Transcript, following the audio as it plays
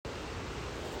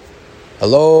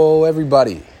Hello,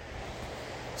 everybody.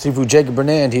 Sifu Jacob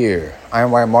Bernand here,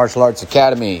 Ironwire Martial Arts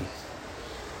Academy.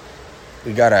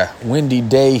 We got a windy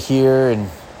day here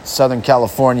in Southern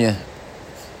California.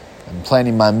 I'm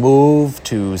planning my move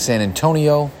to San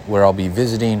Antonio, where I'll be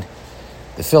visiting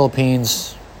the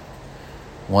Philippines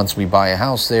once we buy a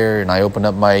house there and I open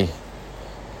up my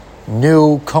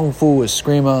new Kung Fu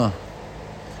Eskrima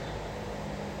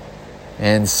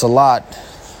and Salat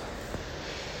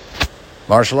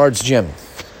martial arts gym.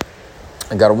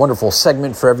 I got a wonderful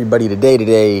segment for everybody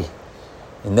today,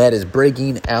 and that is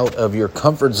breaking out of your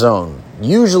comfort zone.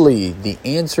 Usually the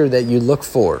answer that you look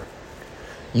for,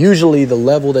 usually the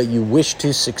level that you wish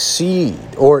to succeed,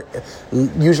 or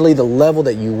usually the level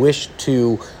that you wish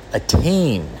to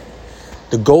attain,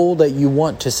 the goal that you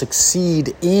want to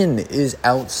succeed in is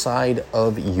outside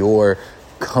of your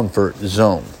comfort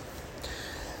zone.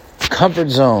 Comfort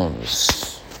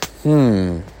zones.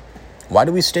 Why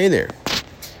do we stay there?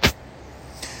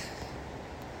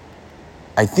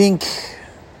 I think,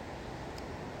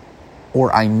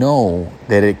 or I know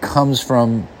that it comes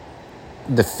from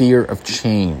the fear of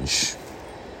change,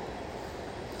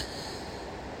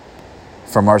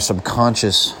 from our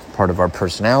subconscious part of our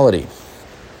personality.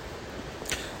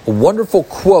 A wonderful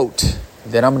quote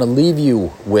that I'm going to leave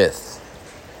you with.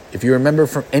 If you remember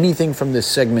from anything from this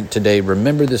segment today,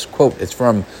 remember this quote. It's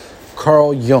from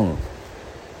Carl Jung,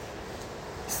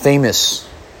 famous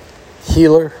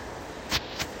healer,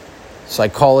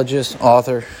 psychologist,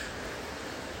 author,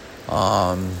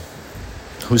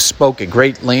 who spoke at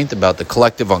great length about the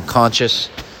collective unconscious,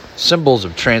 symbols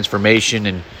of transformation,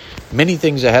 and many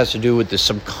things that has to do with the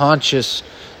subconscious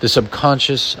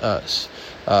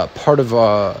part of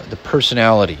the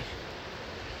personality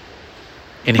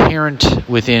inherent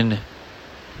within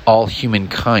all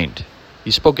humankind.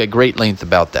 He spoke at great length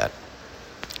about that.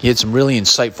 He had some really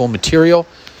insightful material,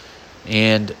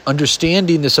 and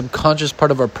understanding the subconscious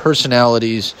part of our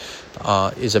personalities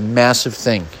is a massive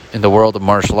thing in the world of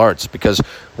martial arts, because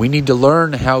we need to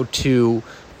learn how to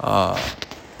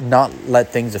not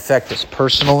let things affect us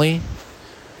personally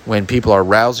when people are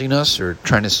rousing us or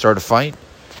trying to start a fight.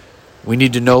 We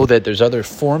need to know that there's other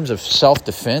forms of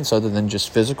self-defense other than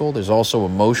just physical. There's also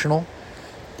emotional.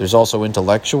 There's also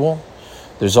intellectual.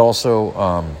 There's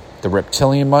also the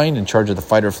reptilian mind in charge of the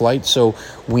fight or flight. So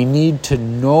we need to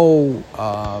know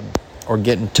or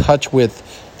get in touch with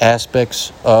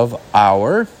aspects of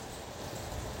our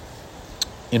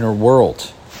inner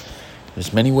world.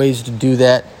 There's many ways to do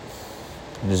that,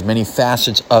 and there's many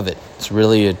facets of it. It's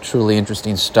really a truly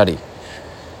interesting study.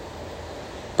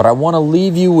 But I want to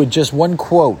leave you with just one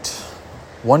quote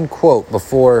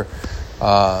before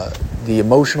the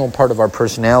emotional part of our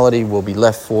personality will be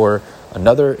left for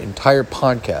another entire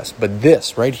podcast. But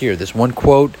this right here, this one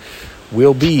quote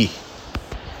will be: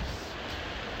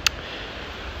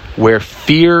 where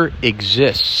fear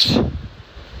exists,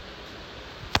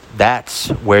 that's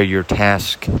where your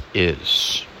task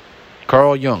is.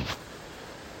 Carl Jung.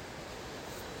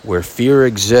 Where fear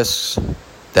exists,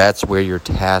 that's where your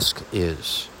task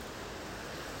is.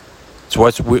 It's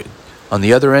what's on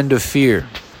the other end of fear.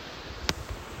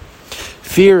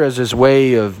 Fear is this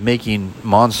way of making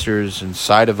monsters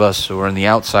inside of us or on the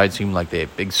outside seem like they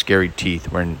have big scary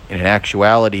teeth, where in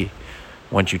actuality,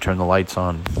 once you turn the lights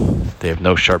on, they have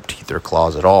no sharp teeth or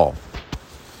claws at all.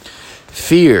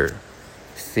 Fear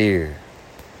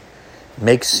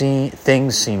makes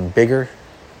things seem bigger.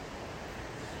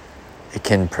 It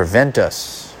can prevent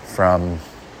us from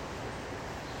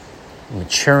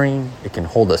maturing. It can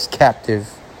hold us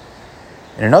captive.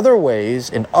 And in other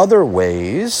ways,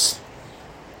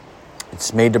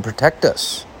 it's made to protect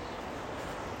us.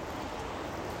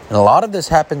 And a lot of this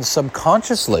happens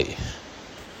subconsciously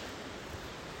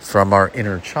from our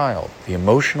inner child, the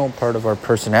emotional part of our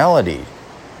personality,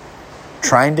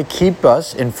 trying to keep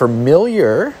us in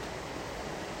familiar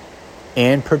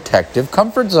and protective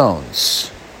comfort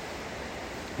zones.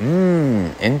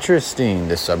 Interesting.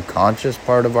 The subconscious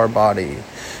part of our body,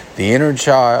 the inner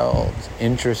child.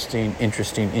 Interesting.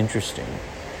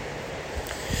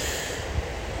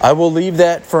 I will leave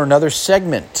that for another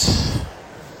segment.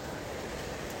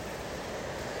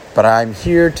 But I'm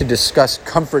here to discuss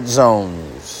comfort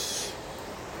zones,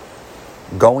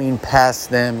 going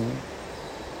past them,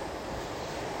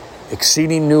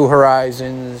 exceeding new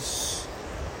horizons,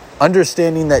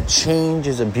 understanding that change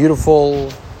is a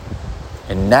beautiful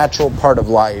and natural part of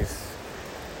life,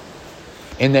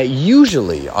 and that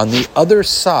usually on the other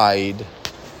side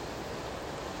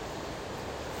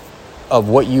of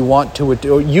what you want to,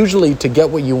 or usually to get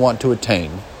what you want to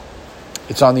attain,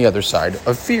 it's on the other side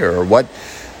of fear, or what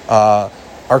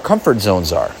our comfort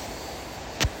zones are.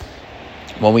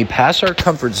 when we pass our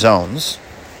comfort zones,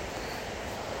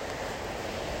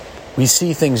 we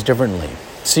see things differently.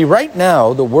 See, right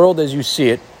now, the world as you see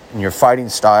it, in your fighting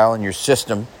style and your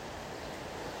system,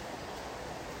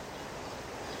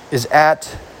 is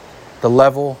at the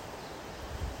level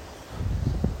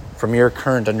from your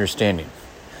current understanding.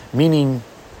 Meaning,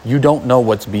 you don't know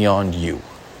what's beyond you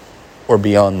or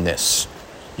beyond this.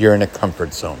 You're in a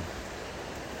comfort zone.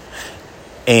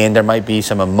 And there might be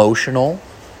some emotional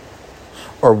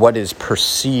or what is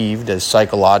perceived as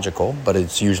psychological, but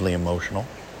it's usually emotional,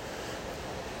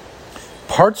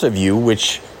 parts of you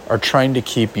which are trying to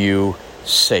keep you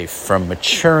safe from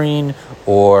maturing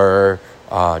or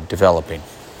developing.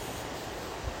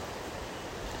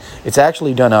 It's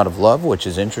actually done out of love, which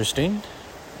is interesting,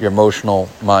 your emotional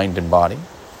mind and body.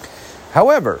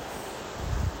 However,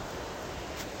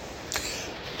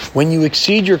 when you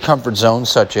exceed your comfort zone,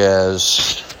 such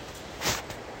as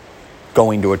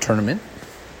going to a tournament,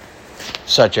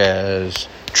 such as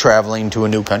traveling to a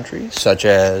new country, such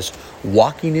as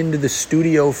walking into the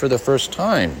studio for the first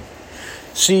time.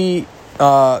 See,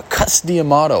 Cus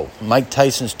D'Amato, Mike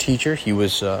Tyson's teacher, he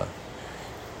was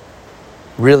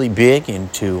really big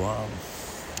into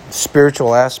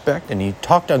spiritual aspect, and he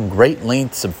talked on great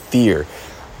lengths of fear.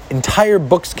 Entire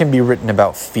books can be written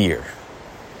about fear.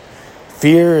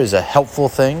 Fear is a helpful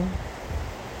thing,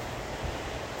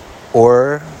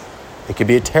 or it could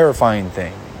be a terrifying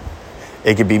thing.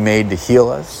 It could be made to heal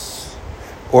us,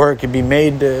 or it could be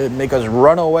made to make us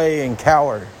run away and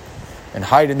cower and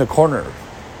hide in the corner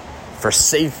for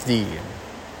safety and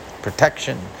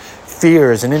protection.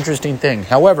 Fear is an interesting thing.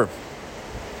 However,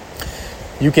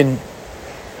 you can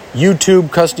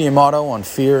YouTube Cus D'Amato on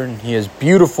fear, and he has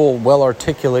beautiful,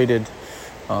 well-articulated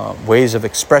ways of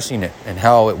expressing it and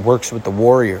how it works with the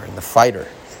warrior and the fighter.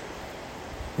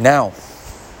 Now,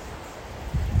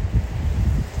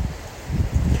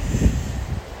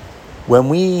 when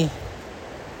we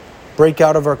break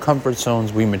out of our comfort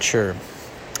zones, we mature.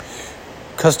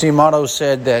 Cus D'Amato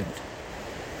said that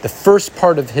the first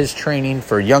part of his training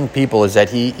for young people is that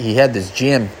he had this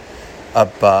gym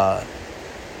up at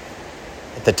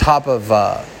the top of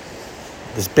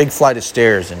this big flight of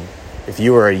stairs, and if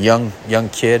you were a young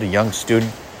kid, a young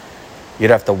student, you'd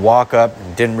have to walk up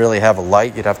and didn't really have a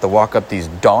light. You'd have to walk up these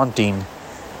daunting,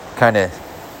 kind of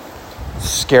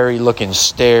scary looking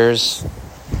stairs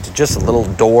to just a little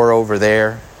door over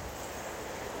there.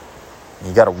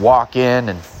 You got to walk in,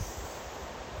 and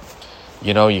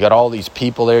you got all these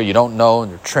people there you don't know,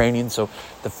 and they're training. So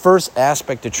the first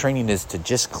aspect of training is to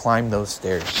just climb those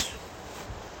stairs.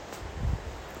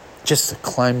 Just to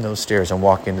climb those stairs and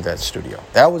walk into that studio.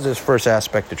 That was his first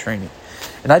aspect of training.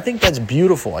 And I think that's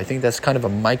beautiful. I think that's kind of a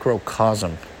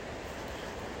microcosm.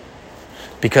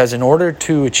 Because in order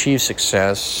to achieve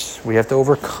success, we have to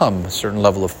overcome a certain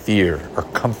level of fear or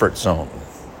comfort zone.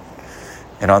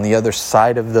 And on the other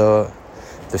side of the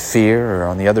fear, or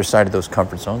on the other side of those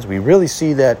comfort zones, we really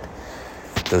see that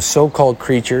those so-called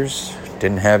creatures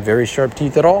didn't have very sharp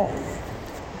teeth at all.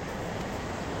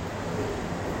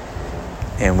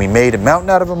 And we made a mountain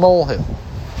out of a molehill.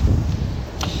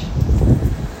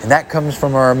 And that comes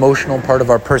from our emotional part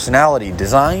of our personality,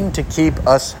 designed to keep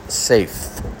us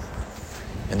safe.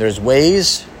 And there's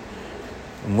ways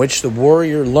in which the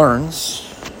warrior learns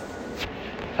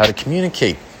how to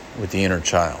communicate with the inner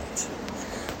child,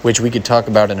 which we could talk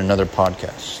about in another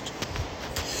podcast.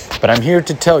 But I'm here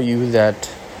to tell you that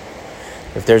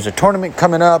if there's a tournament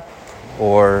coming up,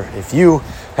 or if you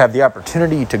have the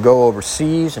opportunity to go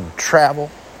overseas and travel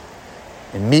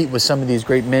and meet with some of these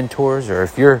great mentors, or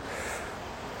if you're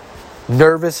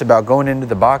nervous about going into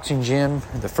the boxing gym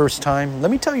the first time,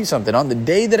 let me tell you something. On the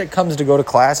day that it comes to go to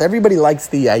class, everybody likes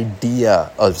the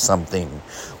idea of something.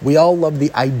 We all love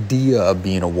the idea of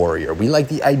being a warrior. We like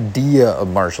the idea of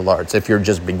martial arts if you're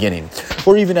just beginning,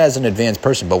 or even as an advanced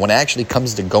person. But when it actually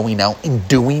comes to going out and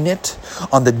doing it,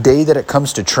 on the day that it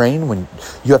comes to train, when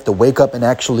you have to wake up and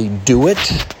actually do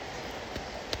it,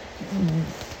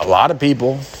 a lot of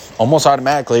people almost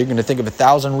automatically are going to think of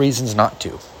 1,000 reasons not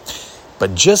to.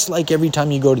 But just like every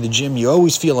time you go to the gym, you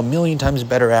always feel a million times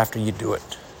better after you do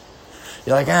it.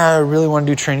 You're like, I really want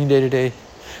to do training day today.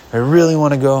 I really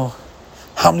want to go.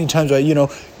 How many times you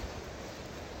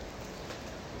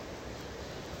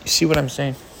see what I'm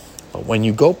saying? But when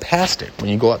you go past it, when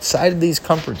you go outside of these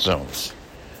comfort zones,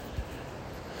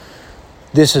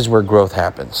 this is where growth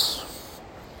happens.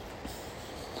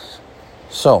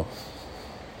 So,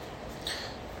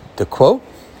 the quote,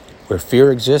 where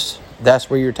fear exists,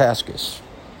 that's where your task is.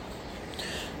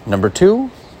 Number 2,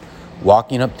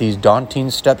 walking up these daunting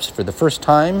steps for the first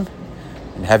time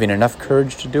and having enough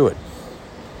courage to do it.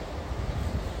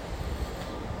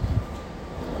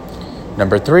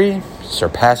 Number 3,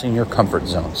 surpassing your comfort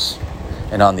zones.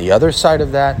 And on the other side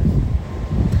of that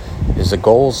is the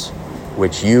goals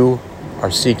which you are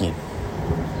seeking.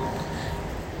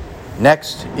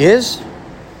 Next is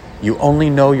you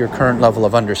only know your current level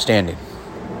of understanding.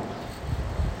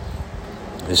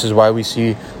 This is why we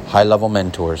see high-level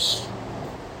mentors.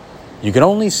 You can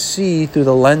only see through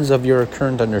the lens of your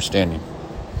current understanding.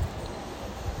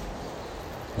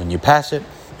 When you pass it,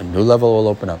 a new level will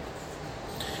open up.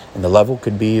 And the level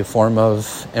could be a form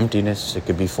of emptiness. It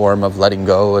could be a form of letting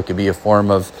go. It could be a form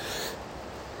of,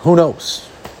 who knows?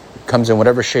 It comes in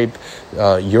whatever shape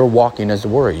you're walking as a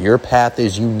warrior. Your path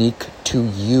is unique to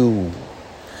you.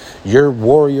 Your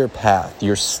warrior path,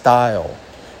 your style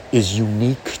is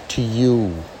unique to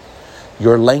you.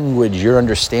 Your language, your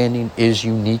understanding is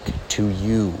unique to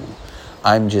you.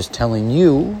 I'm just telling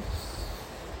you,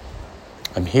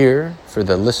 I'm here for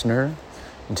the listener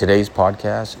in today's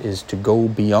podcast is to go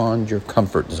beyond your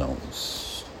comfort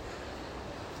zones.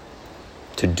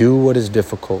 To do what is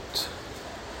difficult.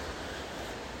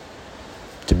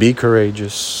 To be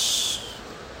courageous.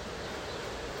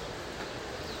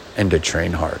 And to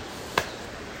train hard.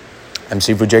 I'm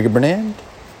Sifu Jacob Bernand,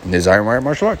 and this is Iron Wire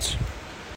Martial Arts.